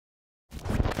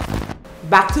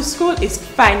Back to school is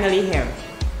finally here.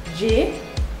 Jay,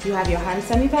 you have your hand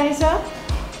sanitizer,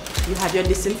 you have your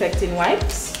disinfecting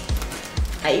wipes.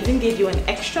 I even gave you an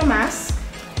extra mask,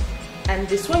 and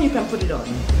this one you can put it on.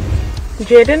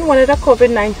 Jaden, what are the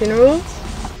COVID-19 rules?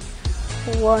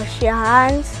 Wash your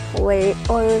hands, always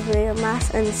wear a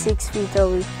mask, and 6 feet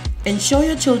away. Ensure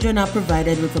your children are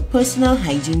provided with a personal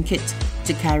hygiene kit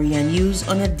to carry and use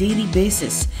on a daily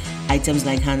basis. Items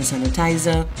like hand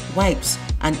sanitizer, wipes,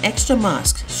 and extra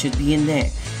masks should be in there.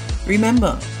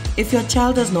 Remember, if your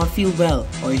child does not feel well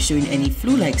or is showing any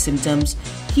flu-like symptoms,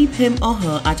 keep him or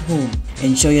her at home.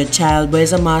 Ensure your child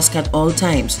wears a mask at all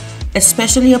times,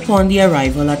 especially upon the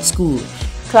arrival at school.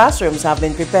 Classrooms have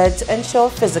been prepared to ensure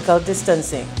physical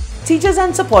distancing. Teachers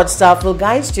and support staff will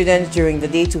guide students during the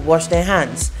day to wash their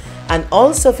hands, and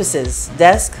all surfaces,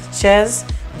 desks, chairs,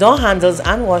 door handles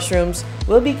and washrooms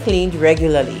will be cleaned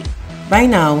regularly. By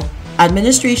now,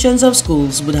 administrations of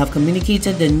schools would have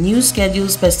communicated the new schedule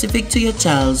specific to your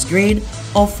child's grade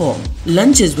or form.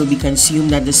 Lunches will be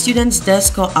consumed at the student's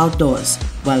desk or outdoors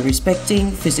while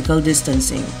respecting physical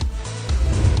distancing.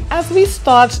 As we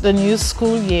start the new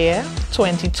school year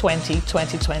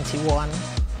 2020-2021,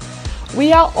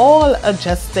 we are all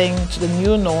adjusting to the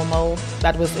new normal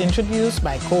that was introduced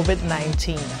by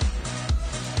COVID-19.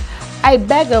 I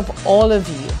beg of all of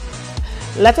you,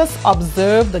 let us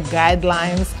observe the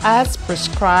guidelines as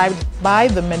prescribed by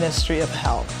the Ministry of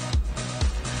Health.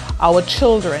 Our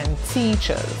children,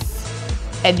 teachers,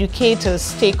 educators,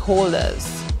 stakeholders,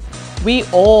 we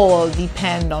all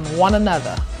depend on one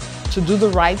another to do the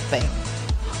right thing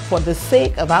for the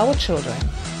sake of our children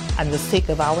and the sake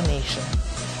of our nation.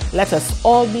 Let us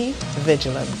all be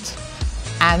vigilant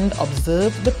and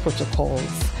observe the protocols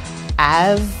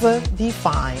as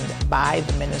defined by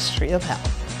the Ministry of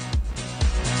Health.